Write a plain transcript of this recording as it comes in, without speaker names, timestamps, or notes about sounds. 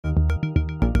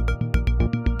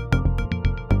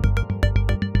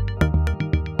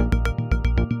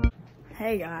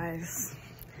Hey guys,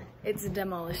 it's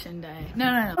demolition day.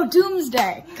 No. Oh,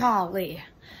 doomsday, golly.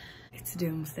 It's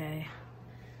doomsday.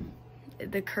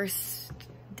 The cursed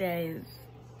day is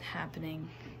happening.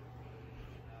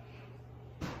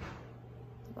 The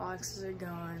boxes are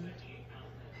gone.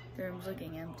 The room's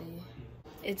looking empty.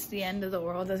 It's the end of the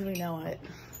world as we know it.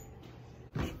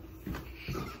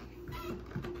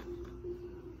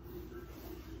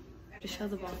 To show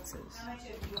the boxes. How much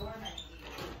of your money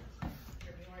do you need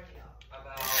for your deal?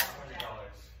 About $100.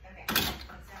 Okay, so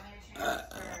I'm gonna transfer from...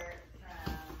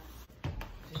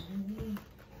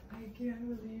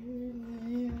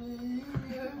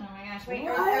 Oh my gosh, wait,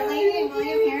 are Lady and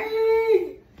William here?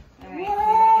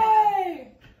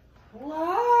 Alright,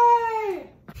 Why?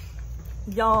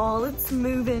 Y'all, it's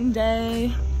move-in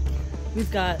day.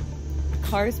 We've got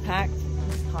cars packed.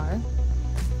 This car.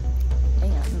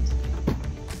 And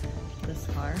this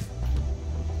car.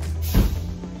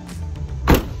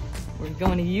 We're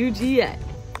going to UGA.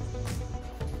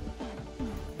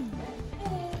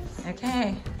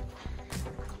 Okay.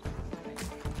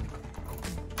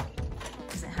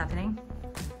 Is it happening?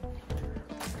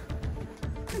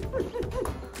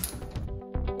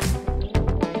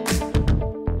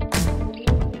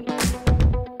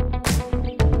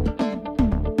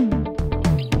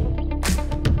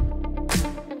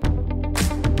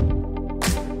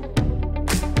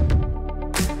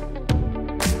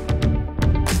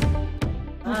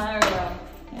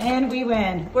 And we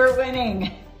win. We're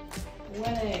winning.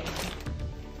 Winning.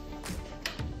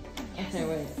 Okay,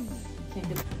 wait.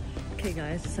 Okay,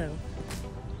 guys, so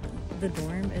the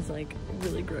dorm is like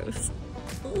really gross.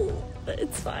 Ooh, but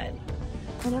it's fine.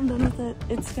 When I'm done with it,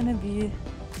 it's gonna be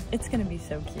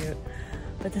so cute.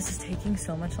 But this is taking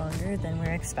so much longer than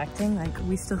we're expecting. Like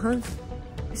we still have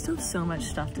so much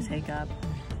stuff to take up,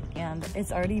 and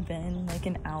it's already been like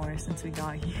an hour since we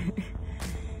got here.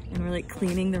 And we're like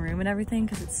cleaning the room and everything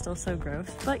because it's still so gross.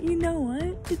 But you know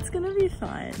what? It's gonna be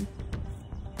fine.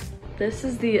 This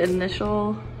is the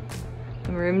initial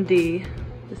room D.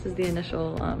 This is the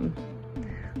initial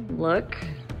look.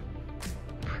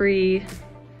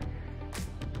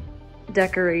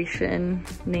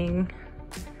 Pre-decorationing.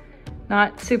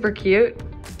 Not super cute.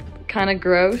 Kind of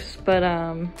gross, but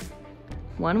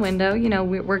one window. You know,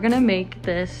 we're gonna make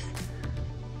it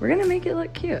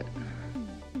look cute.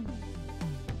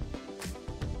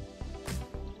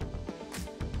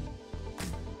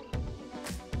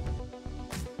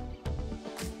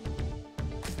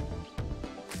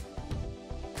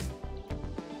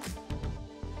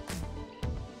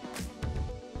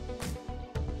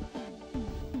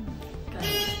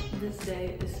 This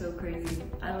day is so crazy.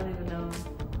 I don't even know.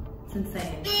 It's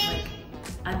insane. Like,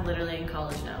 I'm literally in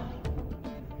college now.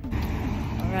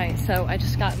 All right, so I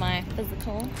just got my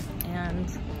physical and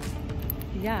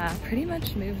yeah, pretty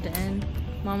much moved in.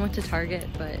 Mom went to Target,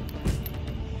 but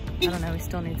I don't know, we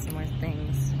still need some more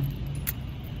things.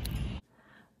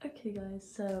 Okay guys,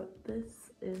 so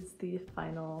this is the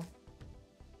final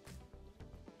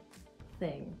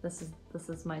thing. This is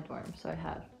my dorm. So I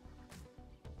have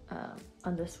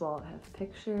on this wall, I have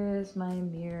pictures, my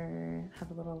mirror,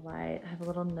 have a little light, I have a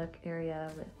little nook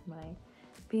area with my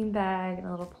beanbag and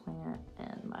a little plant,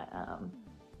 and my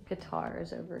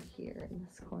guitars over here in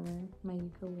this corner, my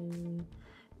ukulele.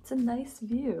 It's a nice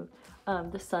view.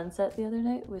 The sunset the other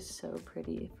night was so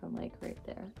pretty from like right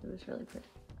there. It was really pretty.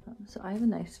 So I have a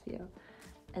nice view.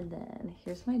 And then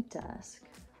here's my desk.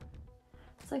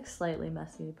 It's like slightly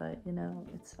messy, but you know,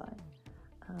 it's fine.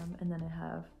 And then I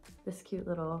have this cute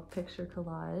little picture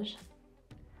collage,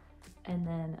 and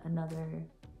then another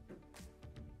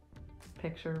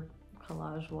picture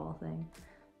collage wall thing.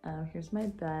 Here's my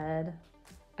bed.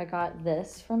 I got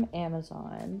this from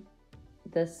Amazon.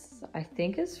 This I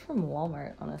think is from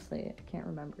Walmart, honestly. I can't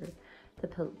remember.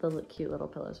 The cute little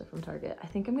pillows are from Target. I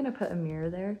think I'm gonna put a mirror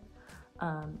there,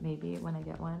 maybe when I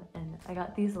get one. And I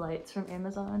got these lights from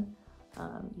Amazon.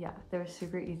 Yeah, they're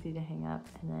super easy to hang up.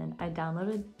 And then I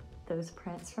downloaded those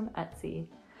prints from Etsy.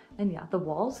 And yeah, the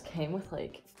walls came with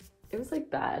like, it was like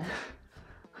bad.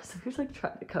 So I was like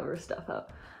trying to cover stuff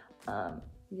up.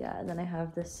 Yeah, and then I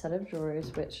have this set of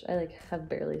drawers, which I like have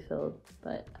barely filled,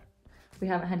 but we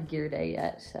haven't had gear day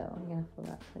yet, so I'm gonna fill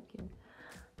that with gear.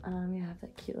 Yeah, I have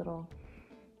that cute little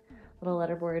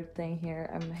letterboard thing here.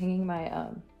 I'm hanging my,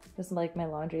 this is like my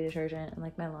laundry detergent and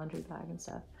like my laundry bag and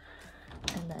stuff.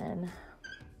 And then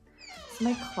this is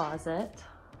my closet.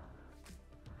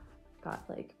 Got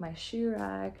like my shoe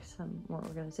rack, some more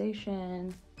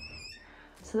organization.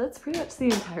 So that's pretty much the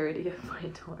entirety of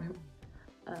my dorm.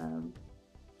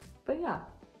 But yeah,